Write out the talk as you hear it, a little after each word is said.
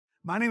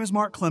My name is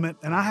Mark Clement,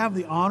 and I have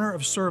the honor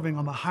of serving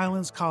on the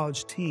Highlands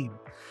College team.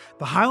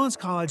 The Highlands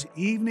College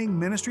Evening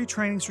Ministry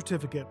Training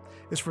Certificate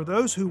is for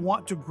those who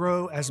want to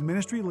grow as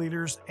ministry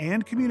leaders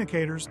and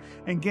communicators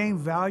and gain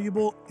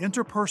valuable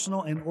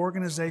interpersonal and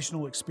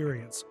organizational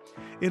experience.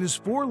 It is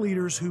for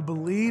leaders who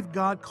believe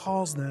God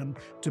calls them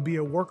to be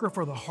a worker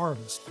for the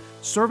harvest,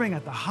 serving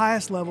at the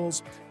highest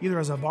levels, either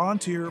as a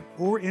volunteer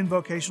or in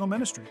vocational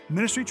ministry.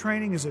 Ministry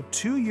training is a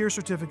 2-year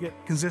certificate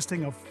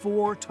consisting of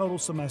 4 total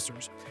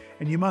semesters,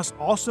 and you must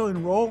also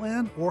enroll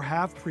in or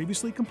have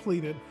previously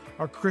completed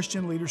our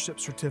Christian Leadership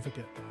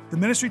Certificate. The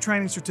Ministry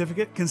Training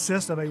Certificate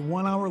consists of a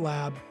 1-hour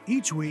lab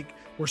each week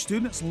where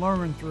students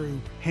learn through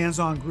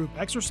hands-on group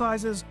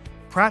exercises,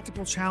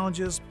 practical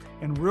challenges,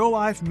 and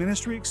real-life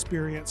ministry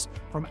experience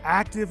from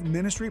active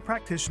ministry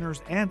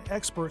practitioners and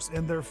experts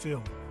in their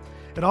field.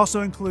 It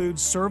also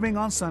includes serving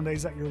on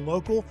Sundays at your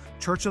local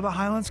Church of the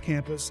Highlands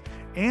campus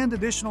and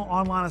additional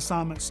online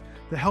assignments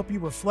to help you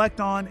reflect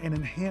on and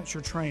enhance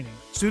your training.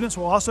 Students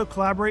will also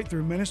collaborate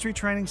through ministry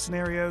training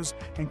scenarios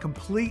and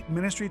complete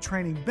ministry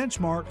training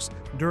benchmarks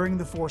during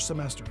the 4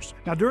 semesters.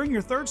 Now, during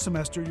your 3rd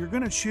semester, you're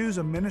going to choose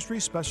a ministry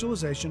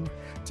specialization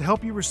to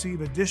help you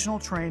receive additional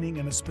training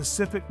in a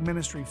specific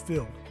ministry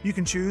field. You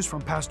can choose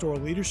from pastoral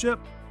leadership,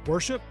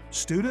 worship,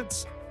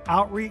 students,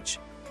 outreach,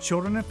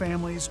 children and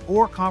families,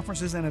 or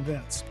conferences and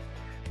events.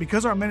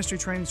 Because our ministry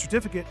training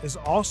certificate is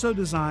also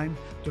designed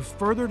to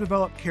further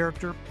develop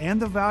character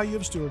and the value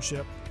of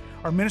stewardship,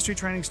 our ministry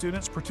training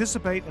students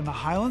participate in the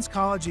Highlands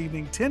College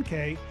Evening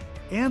 10K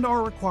and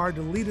are required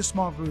to lead a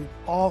small group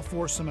all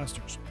 4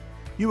 semesters.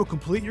 You will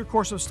complete your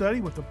course of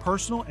study with the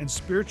personal and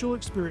spiritual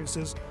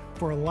experiences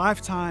for a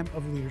lifetime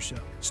of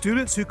leadership.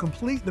 Students who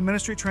complete the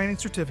ministry training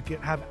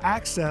certificate have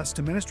access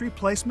to ministry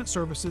placement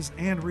services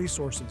and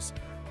resources.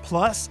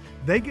 Plus,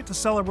 they get to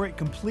celebrate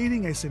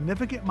completing a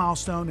significant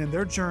milestone in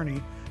their journey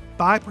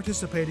by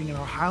participating in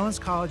our Highlands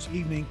College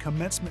Evening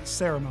Commencement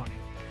Ceremony.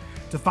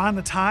 To find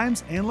the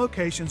times and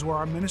locations where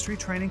our ministry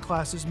training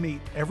classes meet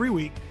every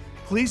week,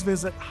 please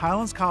visit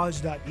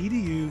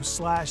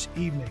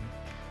highlandscollege.edu/evening.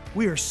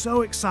 We are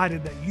so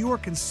excited that you are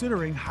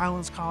considering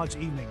Highlands College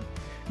Evening.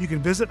 You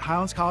can visit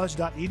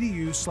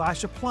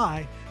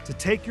highlandscollege.edu/apply to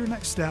take your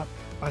next step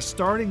by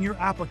starting your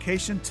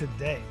application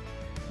today.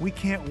 We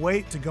can't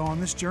wait to go on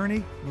this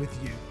journey with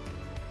you.